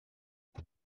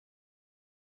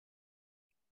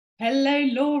Hello,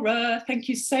 Laura. Thank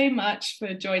you so much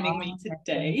for joining me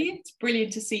today. It's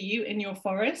brilliant to see you in your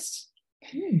forest.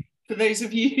 For those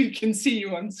of you who can see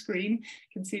you on screen,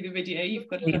 can see the video, you've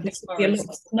got a lovely forest. A lot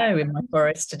of snow in my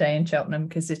forest today in Cheltenham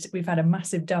because we've had a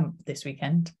massive dump this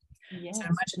weekend. Yes. So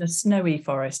imagine a snowy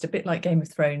forest, a bit like Game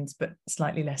of Thrones, but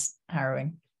slightly less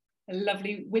harrowing. A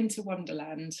lovely winter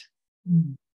wonderland.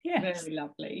 Yes. Very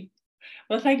lovely.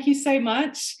 Well, thank you so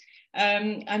much.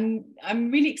 I'm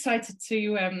really excited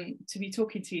to be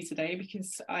talking to you today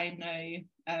because I know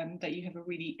that you have a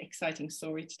really exciting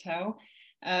story to tell,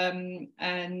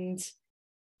 and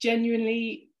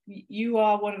genuinely you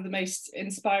are one of the most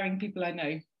inspiring people I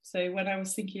know. So when I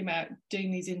was thinking about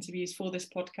doing these interviews for this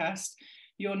podcast,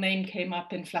 your name came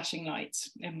up in flashing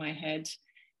lights in my head,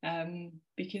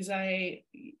 because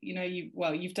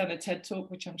you've done a TED Talk,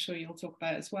 which I'm sure you'll talk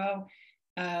about as well,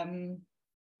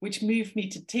 which moved me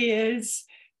to tears,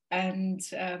 and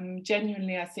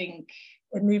genuinely I think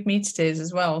it moved me to tears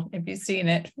as well. If you've seen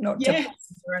it, not to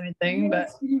or anything,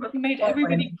 but you made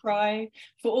everybody cry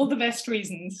for all the best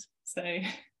reasons. So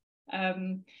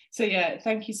yeah,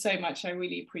 thank you so much. I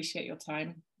really appreciate your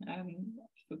time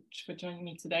for joining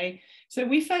me today. So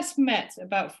we first met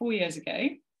about 4 years ago,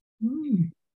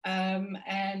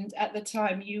 and at the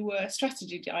time you were a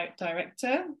strategy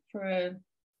director for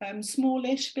a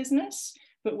smallish business,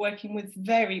 but working with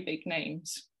very big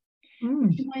names.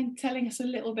 Would you mind telling us a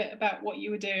little bit about what you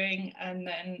were doing, and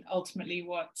then ultimately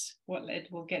what led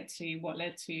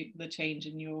to the change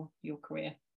in your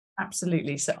career?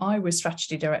 Absolutely. So I was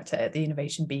strategy director at the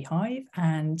Innovation Beehive,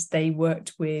 and they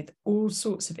worked with all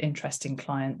sorts of interesting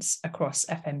clients across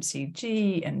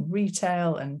FMCG and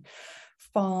retail and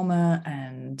pharma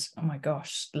and, oh my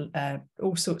gosh,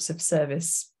 all sorts of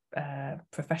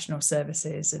professional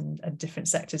services and different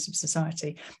sectors of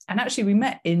society. And actually we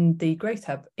met in the Growth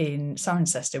Hub in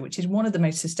Cirencester, which is one of the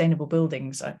most sustainable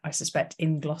buildings, I suspect,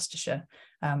 in Gloucestershire.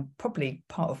 Probably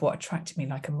part of what attracted me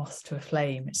like a moth to a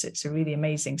flame. It's a really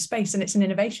amazing space, and it's an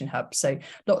innovation hub, so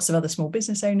lots of other small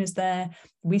business owners there.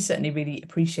 We certainly really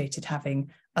appreciated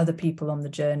having other people on the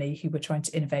journey who were trying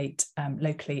to innovate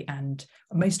locally, and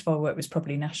most of our work was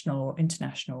probably national or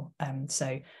international.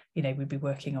 So, we'd be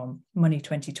working on Money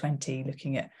 2020,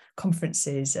 looking at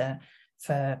conferences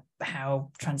for how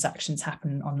transactions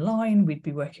happen online. We'd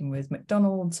be working with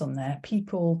McDonald's on their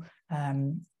people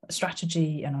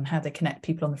strategy and on how they connect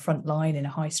people on the front line in a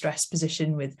high stress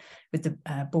position with the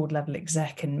board level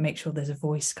exec, and make sure there's a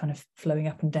voice kind of flowing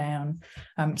up and down.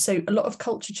 So a lot of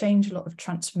culture change, a lot of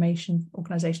transformation,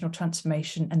 organizational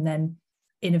transformation, and then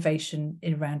innovation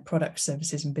around product,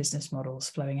 services and business models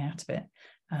flowing out of it.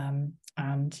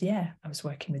 And yeah, I was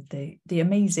working with the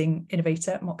amazing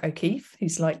innovator Mock O'Keefe,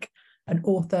 who's like an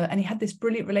author, and he had this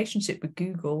brilliant relationship with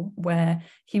Google where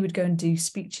he would go and do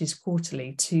speeches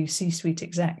quarterly to C-suite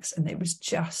execs, and it was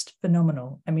just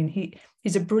phenomenal. I mean,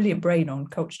 he's a brilliant brain on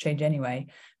culture change anyway,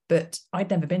 but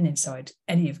I'd never been inside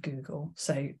any of Google,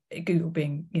 so Google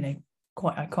being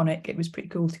quite iconic, it was pretty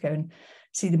cool to go and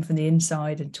see them from the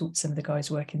inside and talk to some of the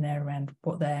guys working there around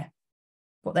what their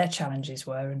challenges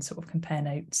were, and sort of compare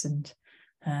notes and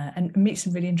meet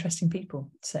some really interesting people.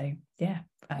 So yeah,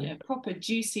 proper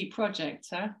juicy project,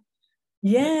 huh?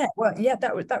 Yeah, well, yeah,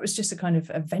 that was just a kind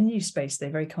of a venue space they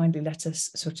very kindly let us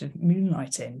sort of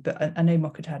moonlight in. But I know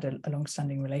Mock had a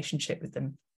long-standing relationship with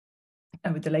them,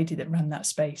 and with the lady that ran that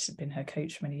space, had been her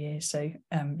coach for many years. So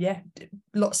yeah,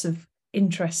 lots of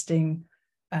interesting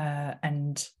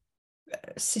and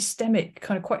systemic,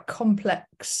 kind of quite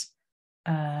complex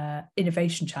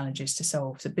innovation challenges to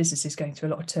solve. So businesses going through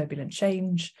a lot of turbulent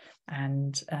change,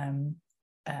 and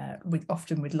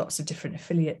often with lots of different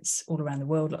affiliates all around the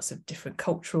world, lots of different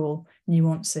cultural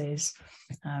nuances.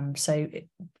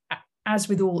 As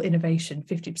with all innovation,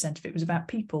 50% of it was about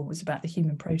people, was about the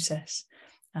human process.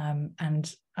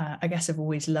 And I guess I've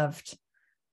always loved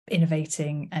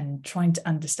innovating and trying to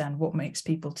understand what makes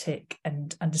people tick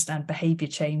and understand behaviour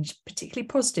change, particularly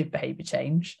positive behaviour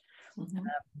change.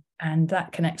 And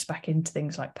that connects back into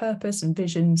things like purpose and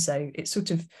vision. So it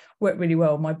sort of worked really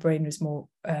well. My brain was more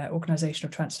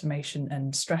organizational transformation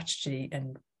and strategy,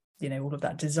 and all of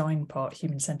that design part,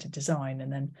 human-centered design.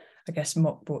 And then I guess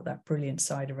Mock brought that brilliant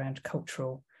side around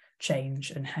cultural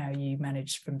change and how you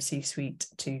manage from C-suite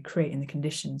to creating the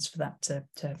conditions for that to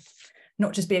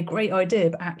not just be a great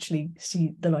idea, but actually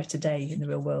see the light of day in the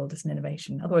real world as an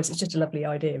innovation. Otherwise, it's just a lovely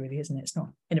idea, really, isn't it? It's not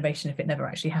innovation if it never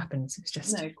actually happens. It's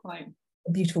just quite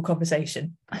a beautiful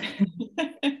conversation. Want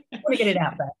to get it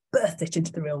out there, birth it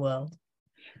into the real world.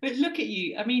 But look at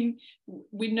you. I mean,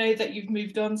 we know that you've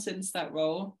moved on since that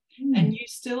role. And you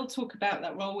still talk about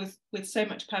that role with so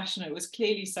much passion. It was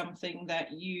clearly something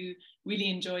that you really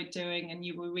enjoyed doing, and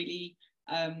you were really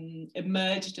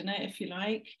immersed in it, if you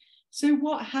like. So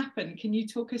what happened? Can you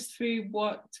talk us through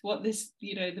what this,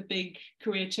 the big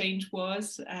career change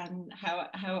was, and how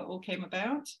it all came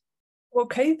about? Well,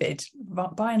 COVID,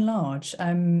 by and large,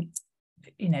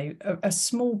 a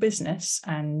small business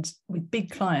and with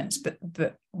big clients, but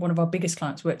one of our biggest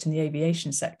clients worked in the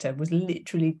aviation sector, was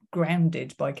literally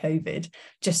grounded by COVID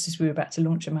just as we were about to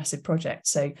launch a massive project.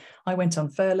 So I went on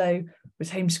furlough,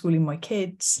 was homeschooling my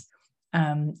kids,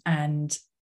 and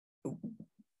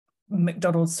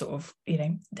McDonald's sort of,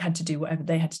 had to do whatever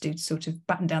they had to do to sort of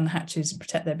batten down the hatches and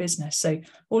protect their business. So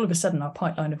all of a sudden our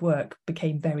pipeline of work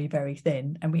became very, very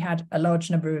thin, and we had a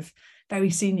large number of very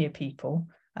senior people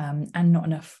and not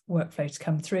enough workflow to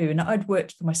come through. And I'd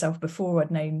worked for myself before, I'd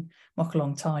known Mark a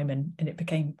long time, and it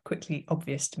became quickly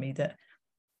obvious to me that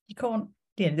you can't,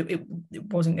 it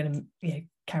wasn't going to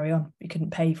carry on. You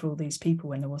couldn't pay for all these people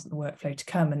when there wasn't the workflow to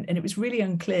come. And it was really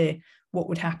unclear what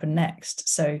would happen next.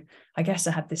 So I guess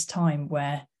I had this time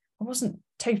where I wasn't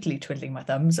totally twiddling my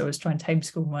thumbs. I was trying to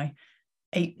homeschool my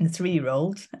 8 and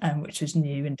 3-year-old, which was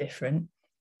new and different.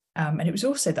 And it was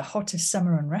also the hottest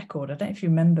summer on record. I don't know if you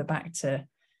remember back to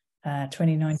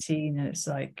 2019, and it's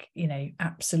like,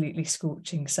 absolutely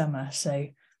scorching summer. So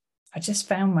I just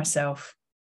found myself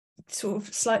sort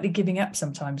of slightly giving up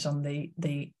sometimes on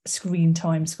the screen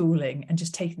time schooling and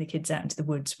just taking the kids out into the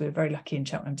woods. We're very lucky in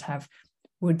Cheltenham to have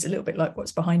woods a little bit like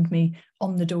what's behind me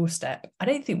on the doorstep. I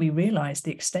don't think we realised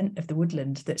the extent of the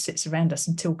woodland that sits around us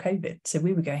until COVID. So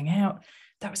we were going out.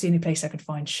 That was the only place I could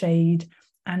find shade.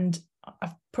 And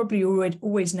I've probably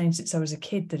always known since I was a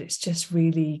kid that it's just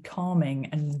really calming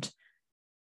and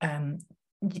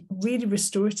really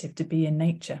restorative to be in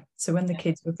nature. So when the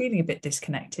kids were feeling a bit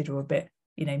disconnected or a bit,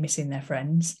 missing their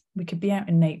friends, we could be out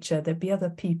in nature. There'd be other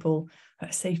people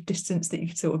at a safe distance that you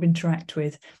could sort of interact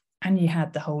with. And you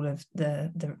had the whole of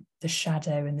the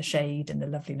shadow and the shade and the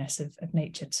loveliness of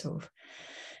nature to sort of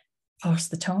pass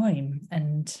the time.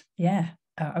 And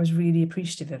I was really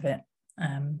appreciative of it.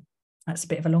 That's a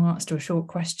bit of a long answer to a short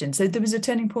question. So there was a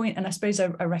turning point, and I suppose I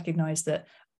recognised that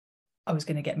I was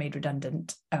going to get made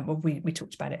redundant. We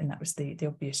talked about it, and that was the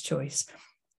obvious choice.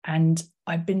 And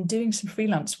I've been doing some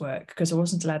freelance work because I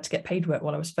wasn't allowed to get paid work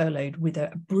while I was furloughed with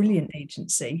a brilliant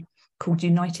agency called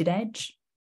United Edge.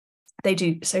 They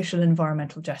do social and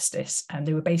environmental justice, and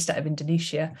they were based out of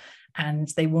Indonesia, and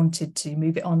they wanted to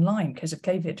move it online because of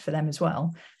COVID for them as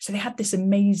well. So they had this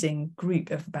amazing group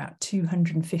of about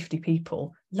 250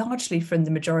 people, largely from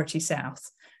the majority South,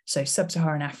 so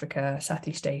Sub-Saharan Africa,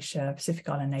 Southeast Asia, Pacific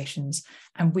Island nations,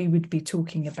 and we would be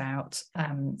talking about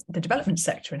the development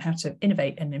sector and how to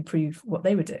innovate and improve what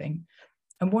they were doing.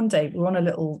 And one day we're on a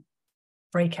little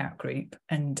breakout group,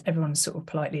 and everyone's sort of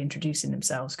politely introducing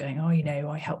themselves, going,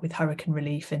 I help with hurricane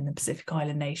relief in the Pacific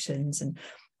Island nations, and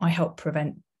I help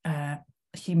prevent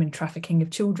human trafficking of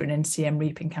children in Siem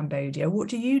Reap in Cambodia. What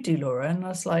do you do, Laura? And I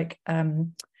was like,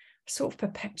 sort of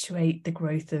perpetuate the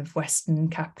growth of Western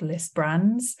capitalist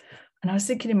brands. And I was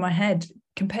thinking in my head,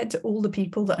 compared to all the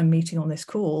people that I'm meeting on this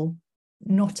call,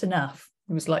 not enough.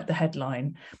 It was like the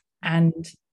headline. And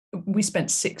we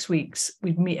spent 6 weeks,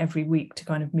 we'd meet every week to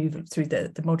kind of move through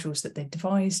the modules that they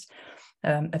devised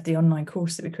of the online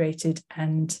course that we created.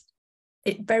 And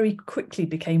it very quickly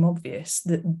became obvious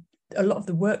that a lot of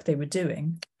the work they were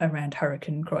doing around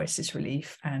hurricane crisis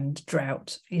relief and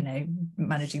drought,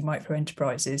 managing micro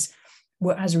enterprises,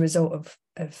 were as a result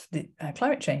of the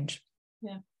climate change.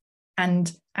 Yeah.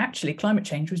 And actually climate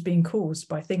change was being caused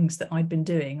by things that I'd been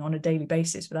doing on a daily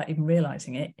basis without even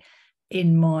realizing it,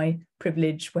 in my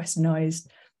privileged, westernized,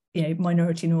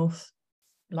 minority North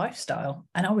lifestyle.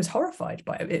 And I was horrified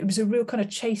by it. It was a real kind of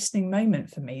chastening moment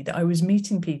for me that I was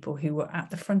meeting people who were at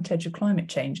the front edge of climate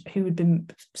change, who had been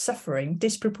suffering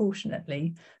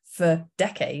disproportionately for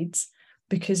decades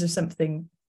because of something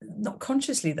not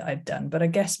consciously that I'd done, but I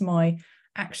guess my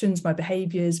actions, my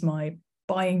behaviors, my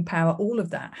buying power, all of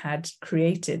that had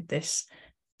created this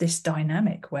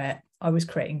dynamic where I was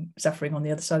creating suffering on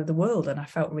the other side of the world, and I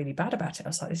felt really bad about it. I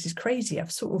was like, this is crazy.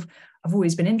 I've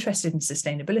always been interested in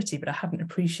sustainability, but I hadn't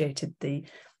appreciated the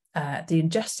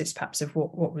injustice perhaps of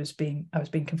what I was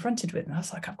being confronted with. And I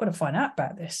was like, I've got to find out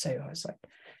about this. So I was like,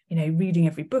 reading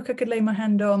every book I could lay my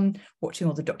hand on, watching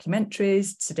all the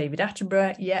documentaries. Sir David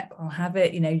Attenborough, yep, I'll have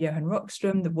it. Johan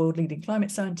Rockström, the world leading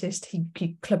climate scientist,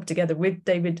 he clubbed together with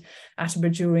David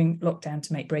Attenborough during lockdown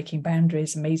to make Breaking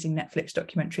Boundaries, amazing Netflix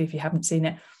documentary if you haven't seen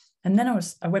it. And then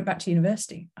I went back to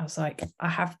university. I was like, I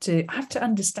have to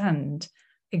understand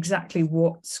exactly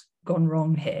what's gone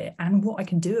wrong here and what I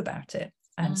can do about it.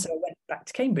 And so I went back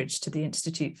to Cambridge to the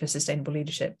Institute for Sustainable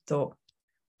Leadership, thought,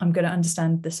 I'm going to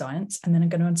understand the science, and then I'm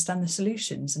going to understand the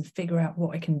solutions and figure out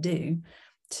what I can do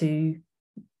to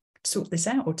sort this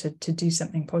out, or to do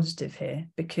something positive here,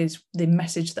 because the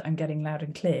message that I'm getting loud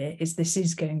and clear is this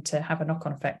is going to have a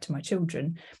knock-on effect to my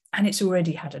children, and it's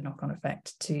already had a knock-on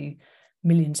effect to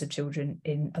millions of children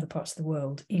in other parts of the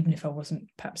world, even if I wasn't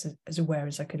perhaps as aware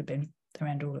as I could have been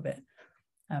around all of it.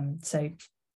 So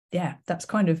yeah, that's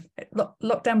kind of,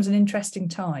 lockdown was an interesting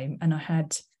time, and I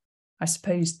had, I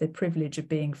suppose, the privilege of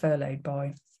being furloughed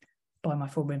by my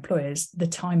former employers, the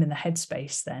time and the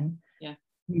headspace then,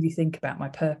 really think about my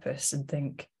purpose and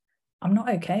think, I'm not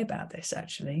okay about this,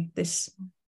 actually. This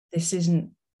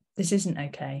isn't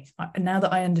okay. Now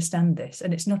that I understand this,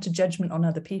 and it's not a judgment on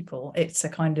other people, it's a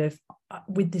kind of,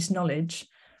 with this knowledge,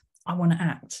 I want to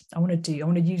act. I want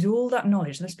to use all that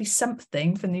knowledge. There must be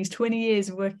something from these 20 years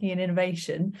of working in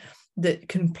innovation that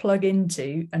can plug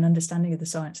into an understanding of the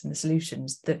science and the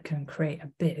solutions that can create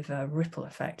a bit of a ripple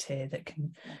effect here, that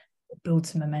can build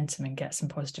some momentum and get some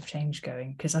positive change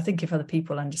going. Because I think if other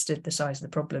people understood the size of the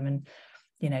problem, and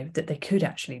that they could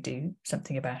actually do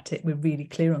something about it, we're really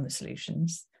clear on the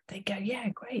solutions, they go, yeah,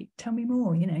 great, tell me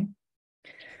more.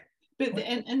 But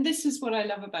and this is what I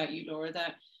love about you, Laura,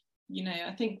 that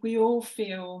I think we all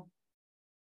know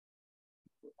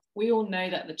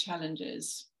that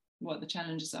what the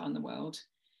challenges are in the world,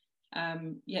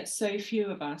 yet so few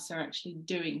of us are actually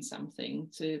doing something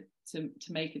to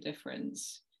make a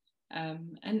difference,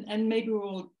 and maybe we're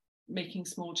all making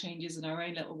small changes in our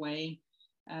own little way,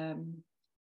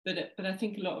 but I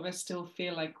think a lot of us still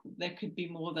feel like there could be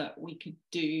more that we could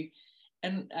do.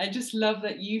 And I just love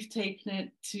that you've taken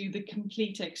it to the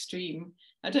complete extreme.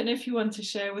 I don't know if you want to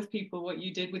share with people what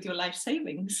you did with your life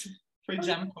savings, for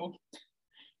example.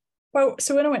 Well,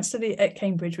 so when I went to study at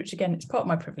Cambridge, which again, it's part of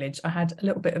my privilege, I had a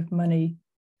little bit of money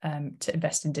to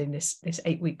invest in doing this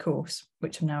 8-week course,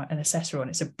 which I'm now an assessor on.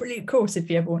 It's a brilliant course if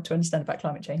you ever want to understand about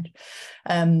climate change.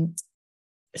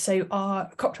 So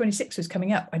our COP26 was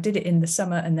coming up. I did it in the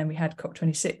summer, and then we had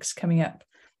COP26 coming up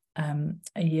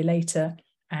a year later.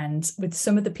 And with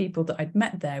some of the people that I'd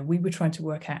met there, we were trying to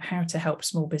work out how to help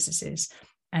small businesses.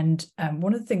 And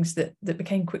one of the things that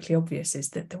became quickly obvious is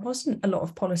that there wasn't a lot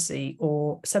of policy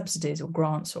or subsidies or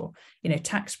grants or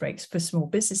tax breaks for small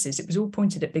businesses. It was all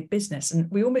pointed at big business.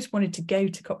 And we almost wanted to go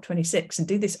to COP26 and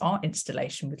do this art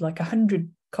installation with like 100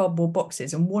 cardboard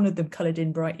boxes, and one of them coloured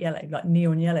in bright yellow, like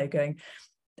neon yellow, going,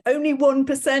 only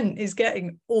 1% is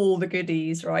getting all the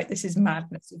goodies, right? This is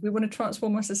madness. If we want to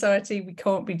transform our society, we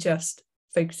can't be just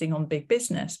focusing on big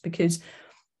business, because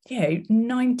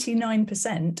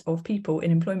 99% of people in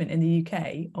employment in the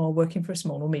UK are working for a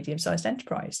small or medium-sized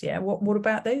enterprise. What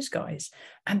about those guys?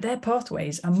 And their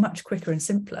pathways are much quicker and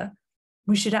simpler.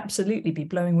 We should absolutely be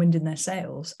blowing wind in their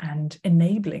sails and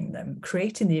enabling them,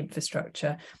 creating the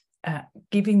infrastructure,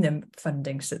 giving them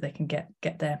funding so that they can get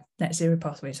their net zero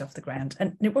pathways off the ground.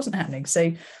 And it wasn't happening.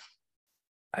 So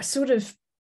I sort of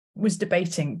was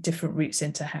debating different routes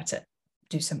into how to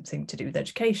do something to do with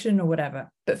education or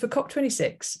whatever. But for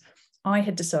COP26, I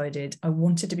had decided I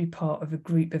wanted to be part of a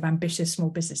group of ambitious small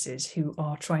businesses who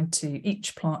are trying to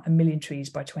each plant 1 million trees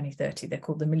by 2030. They're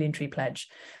called the Million Tree Pledge.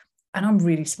 And I'm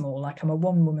really small, like I'm a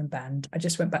one-woman band. I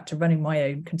just went back to running my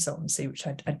own consultancy, which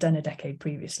I'd done a decade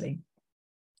previously.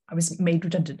 I was made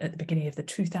redundant at the beginning of the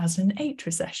 2008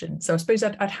 recession. So I suppose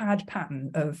I'd had a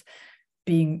pattern of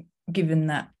being given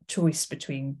that choice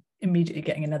between immediately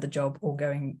getting another job or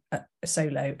going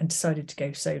solo, and decided to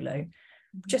go solo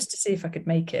just to see if I could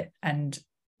make it. And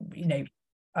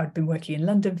I'd been working in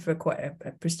London for quite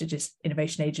a prestigious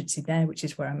innovation agency there, which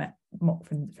is where I met Mock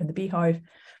from the Beehive.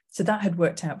 So that had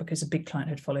worked out because a big client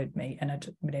had followed me, and I'd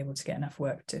been able to get enough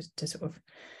work to sort of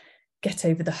get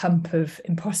over the hump of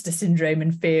imposter syndrome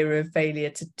and fear of failure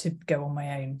to go on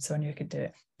my own. So I knew I could do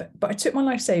it. But I took my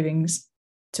life savings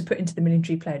to put into the Million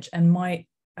Tree Pledge, and my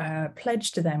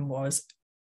pledge to them was,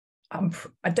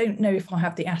 I don't know if I'll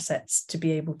have the assets to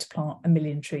be able to plant 1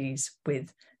 million trees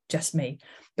with just me,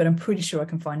 but I'm pretty sure I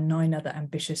can find 9 other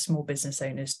ambitious small business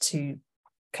owners to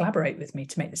collaborate with me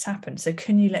to make this happen. So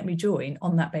can you let me join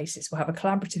on that basis? We'll have a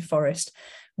collaborative forest.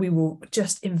 We will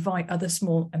just invite other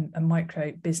small and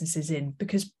micro businesses in,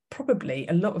 because probably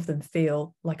a lot of them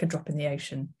feel like a drop in the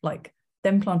ocean, like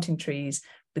them planting trees,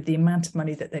 but the amount of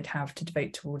money that they'd have to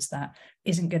devote towards that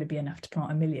isn't going to be enough to plant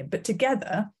 1 million. But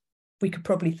together, we could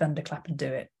probably thunderclap and do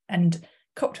it. And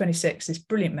COP26, this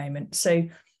brilliant moment. So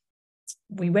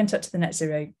we went up to the Net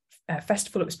Zero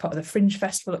Festival. It was part of the Fringe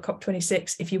Festival at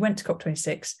COP26. If you went to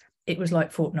COP26, it was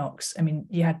like Fort Knox. I mean,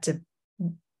 you had to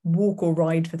walk or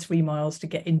ride for 3 miles to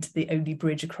get into the only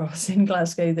bridge across in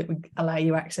Glasgow that would allow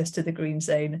you access to the green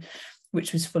zone,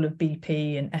 which was full of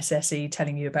BP and SSE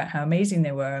telling you about how amazing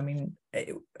they were. I mean,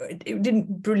 it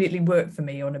didn't brilliantly work for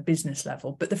me on a business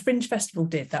level, but the Fringe Festival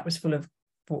did. That was full of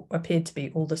what appeared to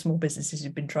be all the small businesses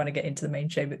who'd been trying to get into the main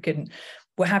show but couldn't.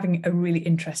 We're having a really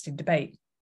interesting debate.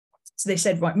 So they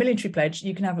said, right, Million Tree Pledge,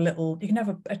 you can have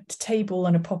a table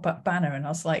and a pop-up banner. And I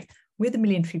was like, we're the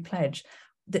Million Tree Pledge.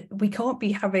 That we can't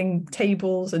be having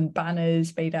tables and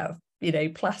banners made out of, you know,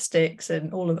 plastics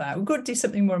and all of that. We've got to do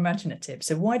something more imaginative.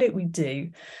 So why don't we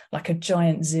do like a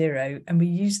giant zero? And we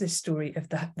use this story of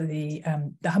the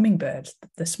hummingbird,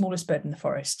 the smallest bird in the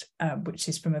forest, which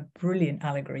is from a brilliant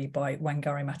allegory by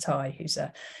Wangari Maathai, who's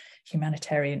a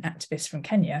humanitarian activist from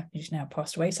Kenya, who's now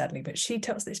passed away sadly, but she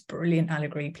tells this brilliant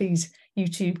allegory. Please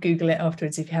YouTube, Google it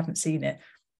afterwards if you haven't seen it,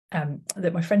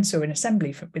 that my friend saw in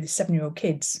assembly with his 7-year-old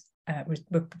kids.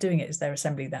 Were doing it as their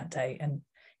assembly that day, and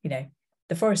you know,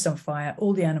 the forest's on fire,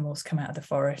 all the animals come out of the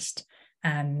forest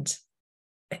and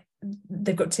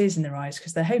they've got tears in their eyes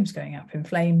because their home's going up in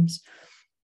flames,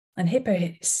 and Hippo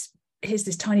hears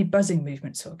this tiny buzzing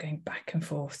movement sort of going back and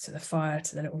forth to the fire,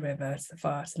 to the little river, to the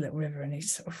fire, to the little river, and he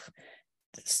sort of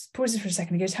pauses for a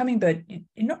second. He goes, Hummingbird,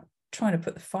 you're not trying to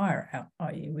put the fire out,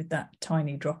 are you, with that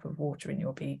tiny drop of water in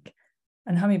your beak?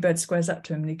 And Hummingbird squares up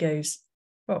to him and he goes,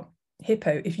 well,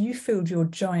 Hippo, if you filled your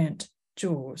giant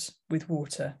jaws with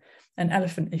water, and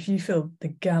Elephant, if you filled the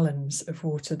gallons of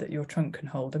water that your trunk can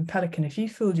hold, and Pelican, if you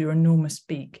filled your enormous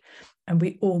beak, and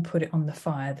we all put it on the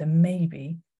fire, then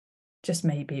maybe, just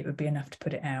maybe, it would be enough to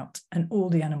put it out. And all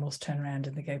the animals turn around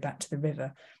and they go back to the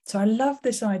river. So I love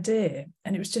this idea.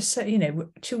 And it was just so, you know,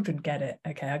 children get it.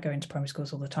 Okay, I go into primary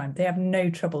schools all the time. They have no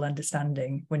trouble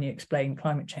understanding when you explain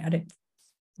climate change. I don't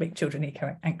make children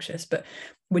eco anxious, but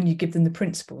when you give them the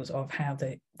principles of how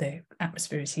the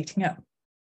atmosphere is heating up,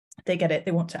 they get it,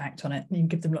 they want to act on it. You can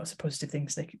give them lots of positive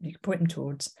things you can point them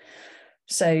towards.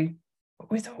 So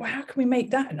we thought, well, how can we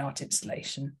make that an art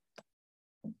installation?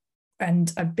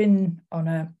 And I've been on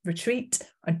a retreat.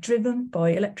 I'd driven by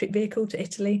electric vehicle to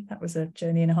Italy. That was a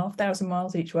journey and a half, 1,000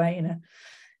 miles each way in a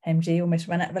MG, almost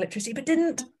ran out of electricity, but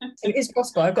didn't. So it is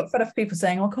possible. I've got fed up of people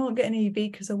saying, oh, I can't get an EV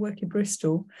because I work in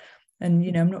Bristol. And,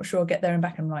 you know, I'm not sure I'll get there and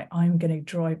back. I'm like, I'm going to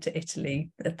drive to Italy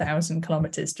 1,000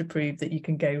 kilometers to prove that you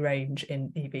can go range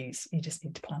in EVs. You just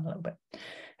need to plan a little bit.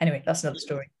 Anyway, that's another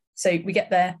story. So we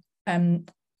get there.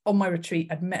 On my retreat,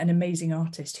 I'd met an amazing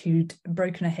artist who'd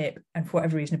broken a hip and for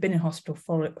whatever reason had been in hospital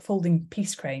folding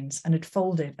peace cranes, and had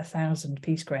folded 1,000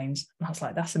 peace cranes. And I was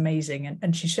like, that's amazing.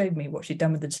 And she showed me what she'd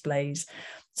done with the displays.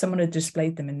 Someone had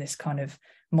displayed them in this kind of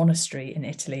monastery in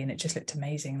Italy, and it just looked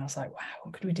amazing. And I was like, wow,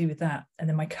 what could we do with that? And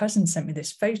then my cousin sent me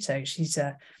this photo. She's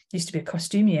used to be a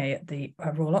costumier at the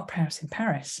Royal Opera House in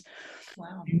Paris.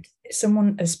 Wow.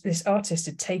 And this artist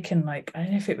had taken, like, I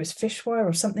don't know if it was fish wire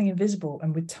or something invisible,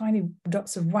 and with tiny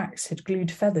dots of wax had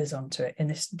glued feathers onto it in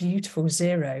this beautiful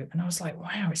zero. And I was like,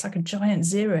 wow, it's like a giant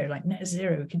zero, like net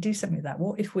zero. We could do something with that.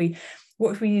 What if we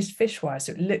used fish wire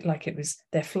so it looked like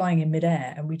they're flying in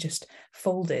midair, and we just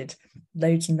folded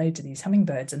loads and loads of these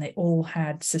hummingbirds, and they all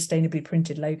had sustainably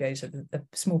printed logos of the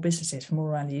small businesses from all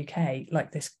around the UK,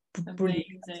 like this brilliant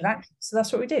action. So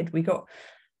that's what we did. We got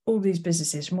all these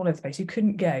businesses from all over the place who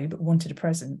couldn't go but wanted a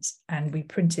presence, and we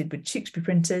printed with Tewkesbury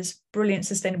printers, brilliant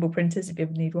sustainable printers if you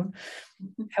ever need one,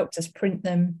 helped us print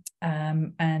them,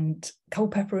 and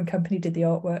Culpeper and Company did the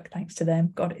artwork, thanks to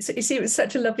them. God, you see, it was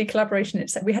such a lovely collaboration.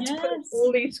 We had to put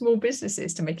all these small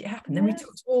businesses to make it happen. Then we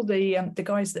talked to all the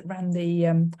guys that ran the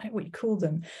I don't know what you call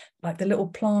them, like the little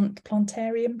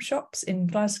plantarium shops in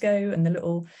Glasgow and the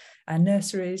little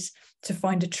nurseries, to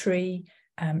find a tree.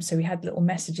 So we had little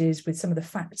messages with some of the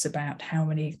facts about how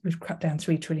many, we've cut down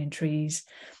 3 trillion trees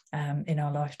in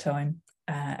our lifetime,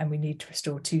 and we need to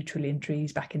restore 2 trillion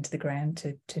trees back into the ground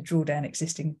to draw down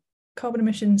existing carbon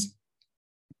emissions,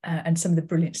 and some of the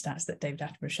brilliant stats that David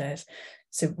Attenborough shares.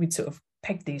 So we'd sort of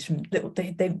pegged these from little,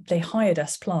 they hired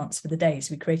us plants for the day.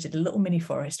 So we created a little mini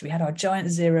forest. We had our giant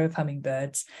zero of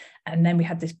hummingbirds, and then we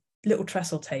had this little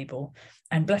trestle table,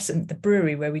 and bless them, the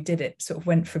brewery where we did it sort of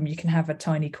went from, you can have a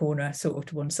tiny corner sort of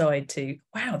to one side, to,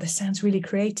 wow, this sounds really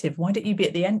creative, why don't you be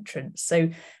at the entrance? So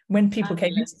when people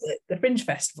came into the Fringe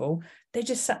Festival, they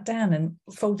just sat down and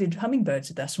folded hummingbirds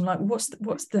with us. I'm like, what's the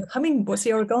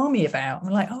origami about?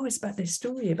 I'm like, oh, it's about this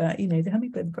story about, you know, the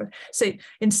hummingbird. So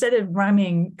instead of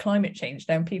ramming climate change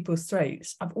down people's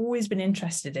throats, I've always been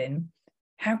interested in,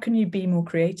 how can you be more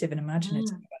creative and imaginative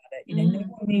about it? You know, no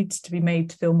one needs to be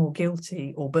made to feel more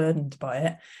guilty or burdened by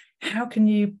it. how can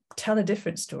you tell a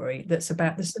different story that's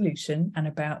about the solution and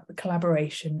about the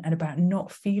collaboration and about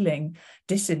not feeling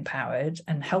disempowered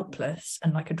and helpless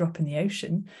and like a drop in the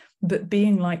ocean, but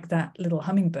being like that little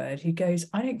hummingbird who goes,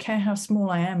 I don't care how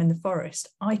small I am in the forest,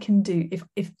 I can do,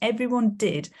 if everyone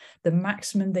did the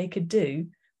maximum they could do,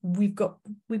 we've got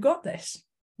this.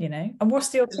 And what's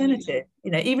the alternative?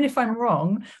 Even if I'm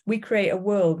wrong, we create a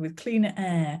world with cleaner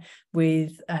air,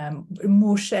 with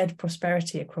more shared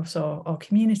prosperity across our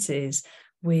communities,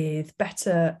 with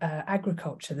better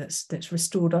agriculture that's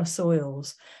restored our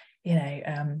soils.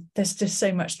 There's just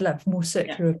so much love, more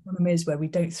circular economies where we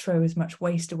don't throw as much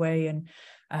waste away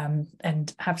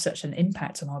and have such an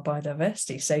impact on our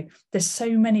biodiversity. So there's so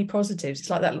many positives.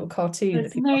 It's like that little cartoon.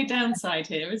 There's no downside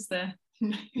here, is there?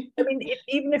 I mean,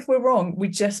 even if we're wrong, we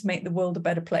just make the world a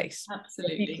better place.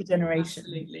 Absolutely. For future generations.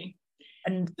 Absolutely.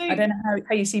 And so, I don't know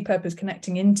how you see purpose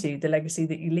connecting into the legacy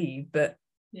that you leave, but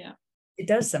it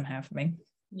does somehow for me.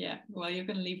 Yeah, well, you're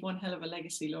going to leave one hell of a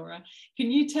legacy, Laura.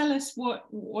 Can you tell us what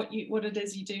it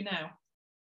is you do now?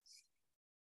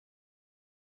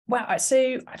 Well,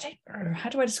 so how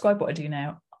do I describe what I do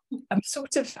now? I'm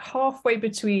sort of halfway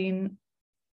between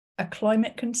a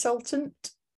climate consultant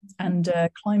and a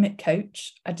climate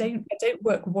coach. I don't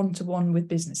work one-to-one with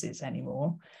businesses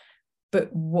anymore,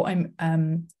 but what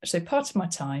I'm so part of my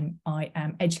time I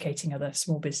am educating other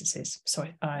small businesses. So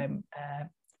I'm a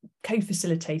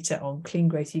co-facilitator on Clean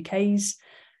Growth UK's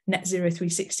Net Zero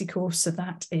 360 course. So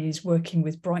that is working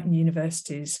with Brighton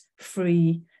University's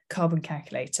free carbon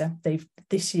calculator. They've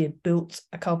this year built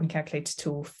a carbon calculator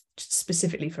tool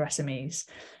specifically for SMEs,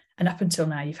 and up until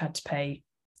now you've had to pay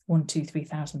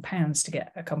 £1,000–3,000 to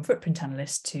get a carbon footprint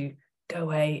analyst to go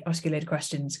away, ask you a load of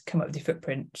questions, come up with your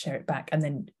footprint, share it back, and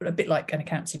then a bit like an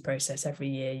accounting process, every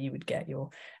year you would get your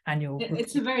annual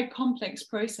It's a very complex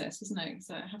process, isn't it?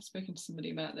 So I have spoken to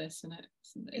somebody about this, and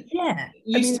it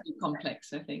used to be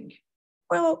complex, I think.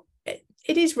 Well,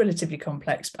 it is relatively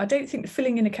complex, but I don't think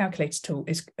filling in a calculator tool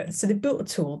is, so they built a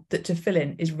tool that to fill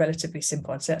in is relatively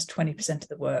simple. I'd say that's 20% of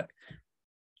the work.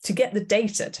 To get the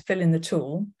data to fill in the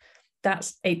tool,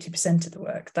 that's 80% of the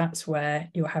work. That's where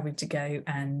you're having to go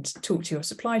and talk to your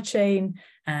supply chain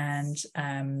and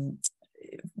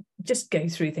just go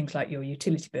through things like your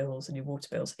utility bills and your water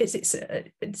bills.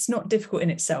 It's not difficult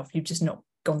in itself. You've just not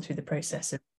gone through the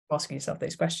process of asking yourself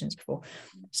those questions before.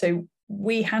 So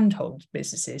we handhold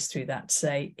businesses through that to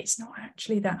say it's not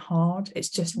actually that hard. It's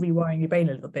just rewiring your brain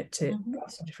a little bit to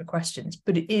ask some different questions,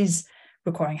 but it is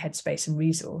requiring headspace and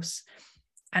resource.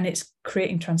 And it's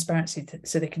creating transparency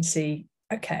so they can see,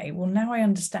 okay, well, now I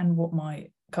understand what my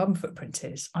carbon footprint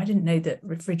is. I didn't know that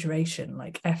refrigeration,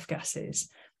 like F gases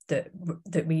that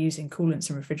we use in coolants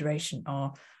and refrigeration,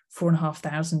 are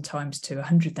 4,500 times to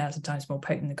 100,000 times more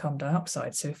potent than carbon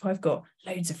dioxide. So if I've got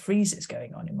loads of freezers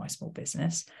going on in my small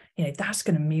business, that's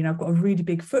going to mean I've got a really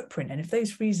big footprint. And if those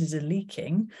freezers are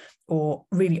leaking or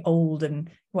really old and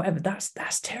whatever,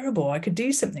 that's terrible. I could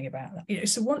do something about that.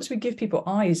 So once we give people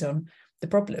eyes on the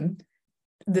problem,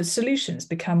 the solutions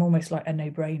become almost like a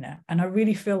no-brainer. And I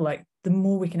really feel like the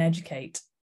more we can educate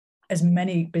as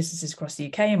many businesses across the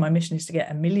UK, and my mission is to get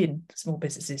 1 million small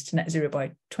businesses to net zero by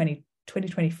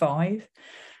 2025.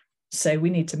 So we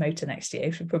need to motor next year.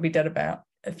 We've probably done about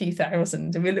a few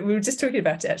thousand. And we were just talking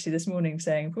about it actually this morning,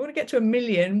 saying if we want to get to 1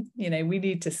 million, we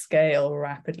need to scale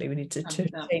rapidly. We need to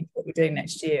change what we're doing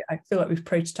next year. I feel like we've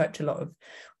prototyped a lot of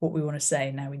what we want to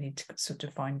say. Now we need to sort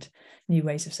of find new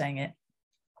ways of saying it.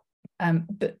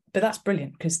 But that's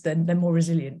brilliant, because then they're more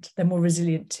resilient. They're more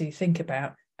resilient to think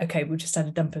about, okay, we've just had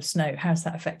a dump of snow. How's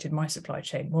that affected my supply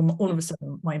chain? Well, all of a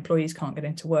sudden my employees can't get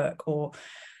into work, or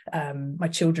my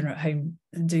children are at home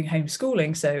doing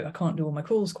homeschooling, so I can't do all my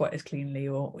calls quite as cleanly,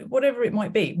 or whatever it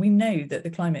might be. We know that the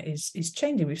climate is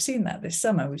changing. We've seen that this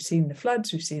summer. We've seen the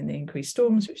floods, we've seen the increased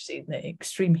storms, we've seen the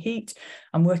extreme heat.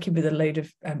 I'm working with a load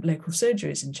of local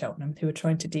surgeries in Cheltenham who are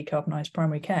trying to decarbonise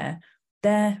primary care.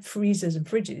 Their freezers and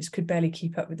fridges could barely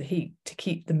keep up with the heat to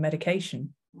keep the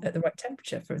medication at the right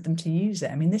temperature for them to use it.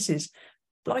 I mean, this is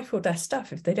life or death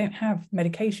stuff. If they don't have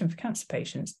medication for cancer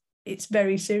patients, it's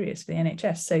very serious for the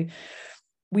NHS. So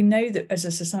we know that as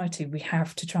a society, we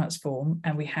have to transform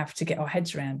and we have to get our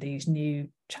heads around these new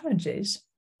challenges.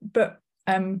 But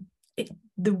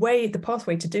the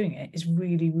pathway to doing it is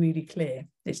really, really clear.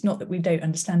 It's not that we don't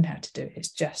understand how to do it.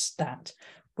 It's just that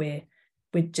we're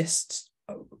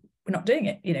not doing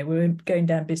it. We're going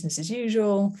down business as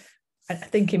usual. I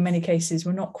think in many cases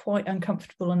we're not quite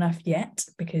uncomfortable enough yet,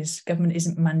 because government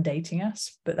isn't mandating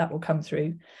us, but that will come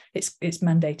through. It's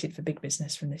mandated for big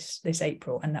business from this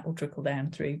April, and that will trickle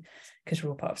down through, because we're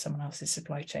all part of someone else's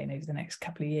supply chain over the next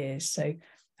couple of years. So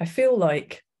I feel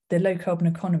like the low carbon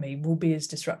economy will be as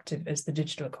disruptive as the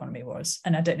digital economy was.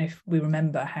 And I don't know if we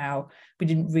remember how we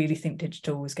didn't really think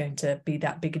digital was going to be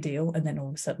that big a deal. And then all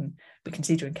of a sudden, we can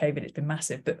see during COVID, it's been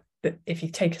massive. But if you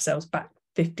take ourselves back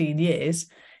 15 years,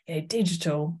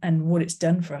 digital and what it's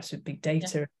done for us with big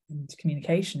data and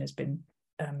communication has been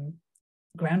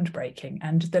groundbreaking.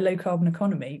 And the low carbon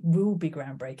economy will be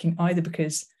groundbreaking, either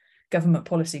because government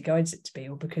policy guides it to be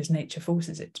or because nature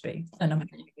forces it to be. And I'm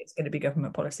hoping it's going to be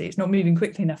government policy. It's not moving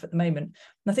quickly enough at the moment.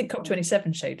 And I think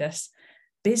COP27 showed us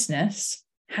business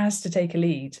has to take a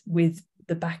lead with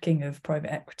the backing of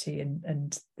private equity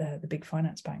and the big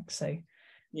finance banks. So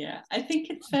yeah, I think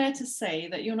it's fair to say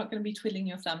that you're not going to be twiddling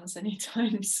your thumbs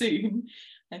anytime soon.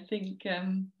 I think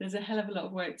there's a hell of a lot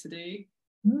of work to do.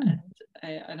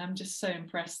 And I'm just so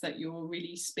impressed that you're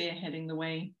really spearheading the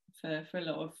way for a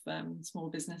lot of small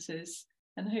businesses,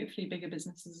 and hopefully bigger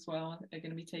businesses as well are going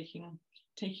to be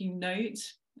taking note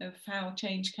of how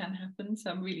change can happen. So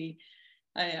I'm really,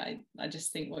 I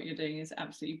just think what you're doing is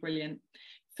absolutely brilliant.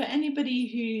 For anybody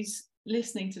who's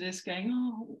listening to this going,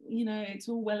 oh, it's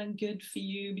all well and good for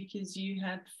you because you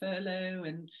had furlough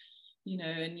and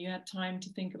you had time to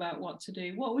think about what to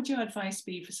do, what would your advice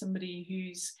be for somebody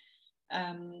who's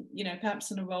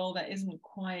perhaps in a role that isn't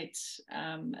quite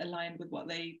aligned with what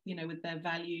they, with their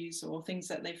values or things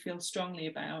that they feel strongly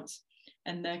about,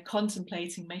 and they're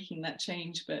contemplating making that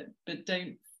change, but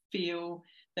don't feel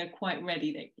they're quite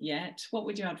ready yet? What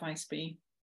would your advice be?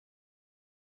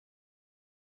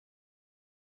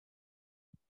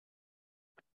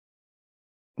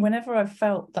 Whenever I've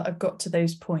felt that I've got to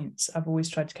those points, I've always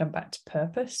tried to come back to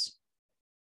purpose.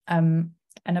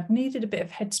 And I've needed a bit of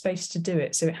headspace to do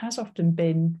it. So it has often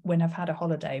been when I've had a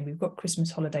holiday. We've got Christmas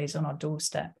holidays on our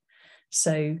doorstep.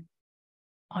 So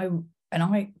I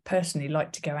personally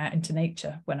like to go out into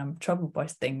nature when I'm troubled by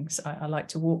things. I like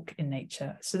to walk in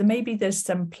nature. So maybe there's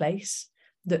some place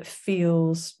that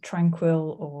feels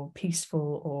tranquil or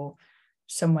peaceful or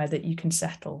somewhere that you can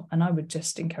settle. And I would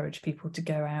just encourage people to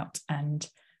go out and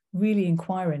really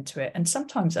inquire into it. And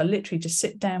sometimes I literally just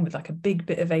sit down with like a big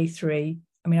bit of A3.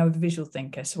 I mean, I'm a visual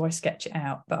thinker, so I sketch it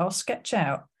out, but I'll sketch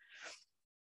out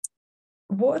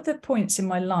what are the points in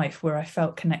my life where I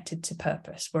felt connected to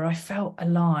purpose, where I felt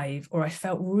alive, or I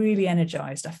felt really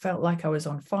energized. I felt like I was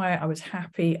on fire. I was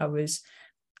happy. I was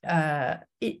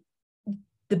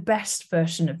the best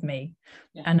version of me.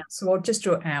 Yeah. And so I'll just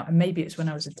draw it out. And maybe it's when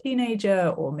I was a teenager,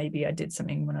 or maybe I did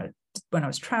something when I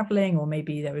was traveling, or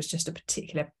maybe there was just a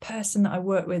particular person that I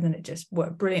worked with and it just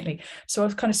worked brilliantly. So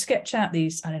I'll kind of sketch out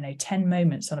these, 10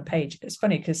 moments on a page. It's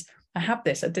funny because I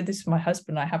did this with my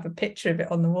husband. I have a picture of it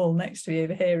on the wall next to me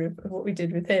over here of what we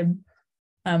did with him.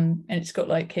 And it's got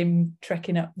like him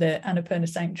trekking up the Annapurna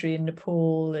Sanctuary in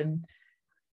Nepal. And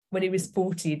when he was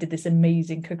 40, he did this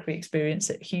amazing cookery experience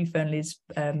at Hugh Fernley's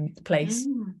place.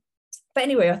 But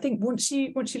anyway, I think once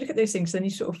you look at those things, then you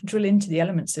sort of drill into the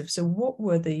elements of, so what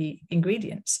were the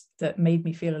ingredients that made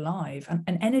me feel alive?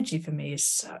 And energy for me is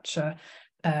such a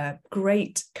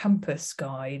great compass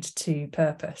guide to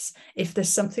purpose. If there's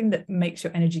something that makes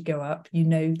your energy go up, you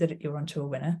know that you're onto a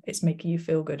winner. It's making you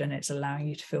feel good and it's allowing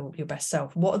you to feel your best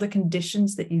self. What are the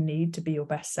conditions that you need to be your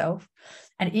best self?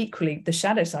 And equally, the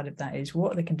shadow side of that is,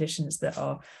 what are the conditions that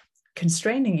are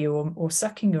constraining you or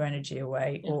sucking your energy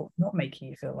away, or not making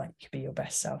you feel like you can be your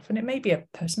best self? And it may be a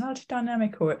personality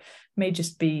dynamic, or it may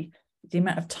just be the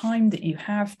amount of time that you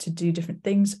have to do different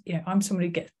things. I'm somebody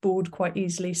who gets bored quite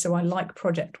easily, so I like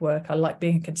project work. I like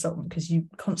being a consultant because you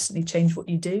constantly change what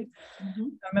you do.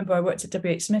 I remember I worked at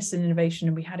W.H. Smith's in innovation,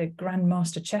 and we had a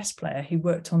grandmaster chess player who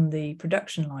worked on the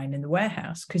production line in the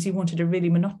warehouse because he wanted a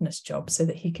really monotonous job so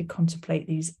that he could contemplate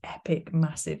these epic,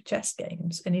 massive chess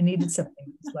games, and he needed something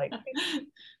like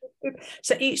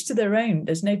so each to their own.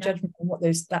 There's no judgment on what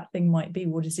that thing might be.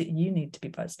 What is it you need to be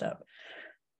buzzed up?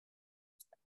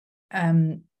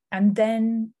 And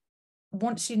then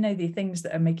once you know the things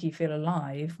that are making you feel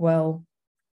alive, well,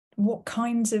 what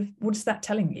is that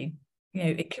telling you?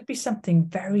 It could be something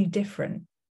very different.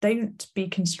 Don't be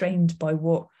constrained by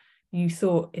what you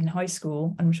thought in high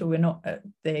school. I'm sure we're not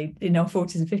in our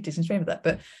 40s and 50s constrained with that,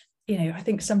 but I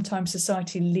think sometimes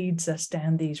society leads us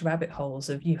down these rabbit holes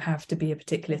of, you have to be a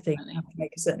particular thing, you have to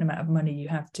make a certain amount of money, you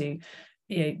have to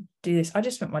do this. I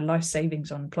just spent my life savings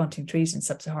on planting trees in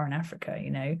sub-Saharan Africa.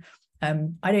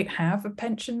 I don't have a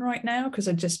pension right now because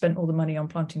I just spent all the money on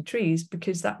planting trees,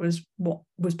 because that was what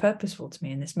was purposeful to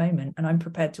me in this moment. And I'm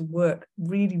prepared to work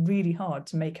really, really hard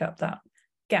to make up that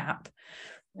gap,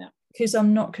 because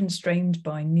I'm not constrained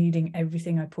by needing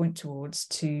everything I point towards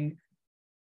to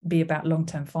be about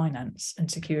long-term finance and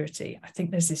security. I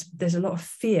think there's a lot of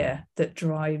fear that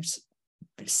drives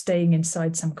staying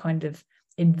inside some kind of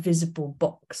invisible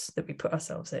box that we put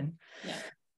ourselves in. Yeah.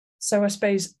 So I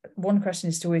suppose one question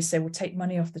is to always say, well, take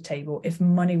money off the table. If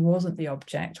money wasn't the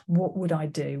object, what would I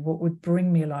do? What would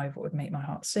bring me alive? What would make my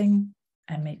heart sing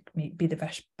and make me be the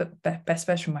best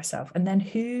version of myself? And then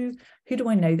who do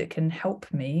I know that can help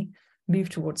me move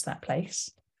towards that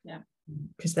place? Yeah.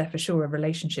 Because they're for sure are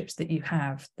relationships that you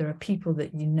have. There are people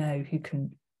that you know who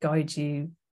can guide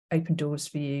you, open doors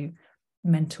for you,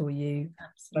 mentor you,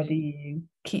 buddy you,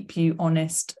 keep you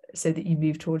honest so that you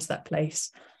move towards that place.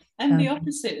 And the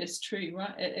opposite is true,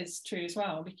 right? It's true as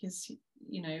well, because,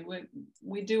 you know,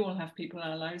 we do all have people in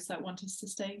our lives that want us to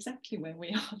stay exactly where we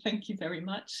are. Thank you very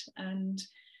much. And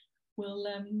will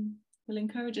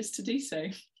encourage us to do so.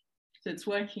 So it's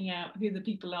working out who the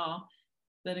people are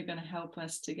that are going to help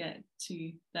us to get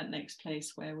to that next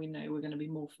place where we know we're going to be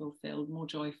more fulfilled, more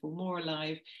joyful, more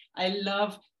alive. I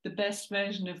love the best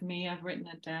version of me. I've written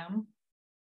it down.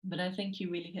 But I think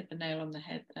you really hit the nail on the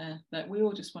head there, that we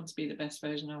all just want to be the best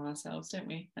version of ourselves, don't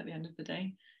we, at the end of the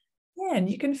day? Yeah, and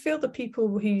you can feel the people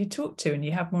who you talk to and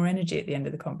you have more energy at the end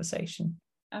of the conversation.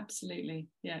 Absolutely,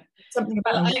 yeah. Something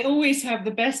about I always have the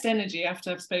best energy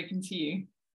after I've spoken to you.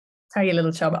 Tell you,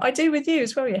 little child, I do with you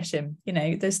as well, Yeshim. You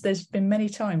know, there's been many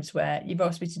times where you've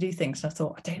asked me to do things and I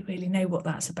thought, I don't really know what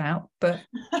that's about, but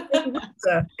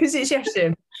because it's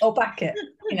Yeshim, I'll back it,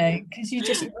 you know, because you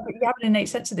have an innate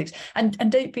sense of things. And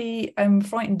don't be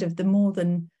frightened of the more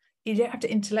than, you don't have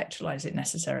to intellectualize it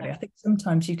necessarily. I think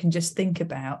sometimes you can just think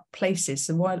about places.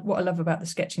 So what I love about the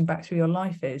sketching back through your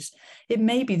life is it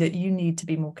may be that you need to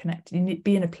be more connected. You need to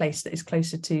be in a place that is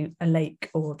closer to a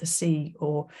lake or the sea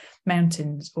or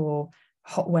mountains or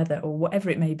hot weather or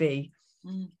whatever it may be.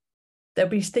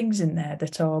 There'll be things in there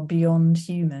that are beyond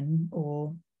human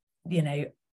or, you know,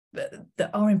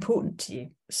 that are important to you.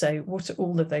 So what are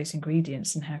all of those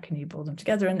ingredients and how can you pull them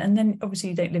together? And then obviously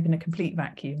you don't live in a complete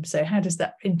vacuum. So how does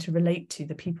that interrelate to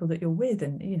the people that you're with?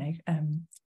 And, you know,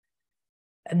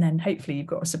 and then hopefully you've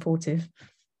got a supportive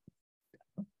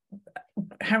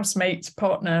housemate,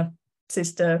 partner,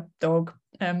 sister, dog,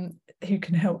 who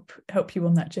can help you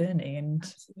on that journey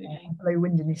and blow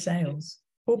wind in your sails.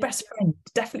 Or best friend,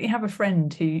 definitely have a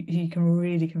friend who you can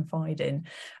really confide in.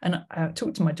 And I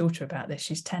talked to my daughter about this.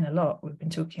 She's 10 a lot. We've been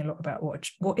talking a lot about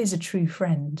what is a true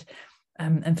friend.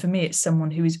 And for me, it's someone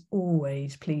who is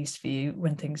always pleased for you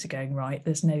when things are going right.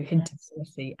 There's no hint of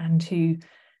jealousy, and who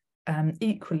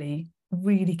equally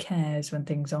really cares when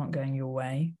things aren't going your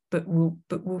way, but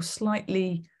will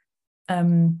slightly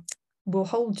will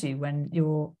hold you when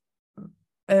you're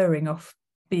erring off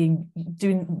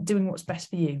doing what's best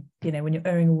for you, you know, when you're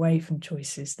erring away from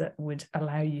choices that would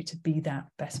allow you to be that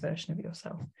best version of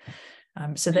yourself.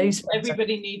 So those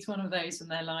everybody needs one of those in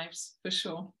their lives, for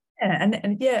sure. And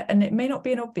it may not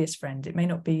be an obvious friend. It may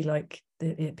not be like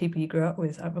the people you grew up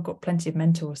with. I've got plenty of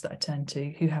mentors that I turn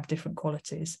to who have different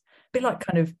qualities, a bit like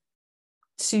kind of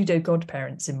pseudo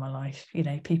godparents in my life, you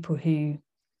know, people who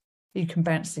can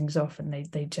bounce things off and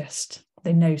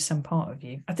they know some part of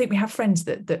you. I think we have friends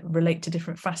that relate to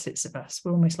different facets of us.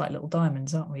 We're almost like little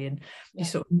diamonds, aren't we? And you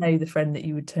sort of know the friend that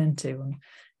you would turn to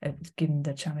given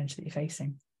the challenge that you're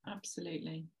facing.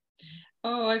 Absolutely.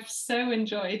 Oh, I've so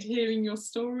enjoyed hearing your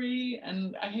story,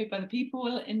 and I hope other people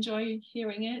will enjoy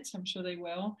hearing it. I'm sure they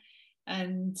will.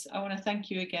 And I want to thank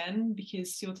you again,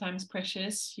 because your time is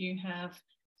precious. You have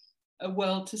a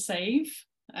world to save.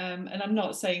 And I'm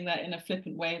not saying that in a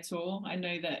flippant way at all. I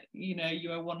know that, you know,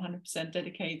 you are 100%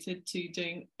 dedicated to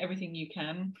doing everything you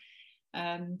can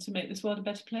to make this world a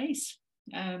better place.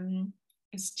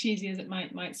 As cheesy as it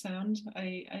might sound,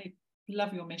 I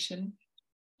love your mission.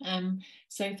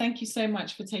 So thank you so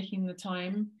much for taking the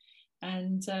time,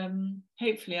 and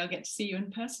hopefully I'll get to see you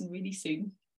in person really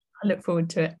soon. I look forward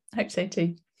to it. Hope so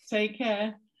too. Take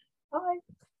care. Bye.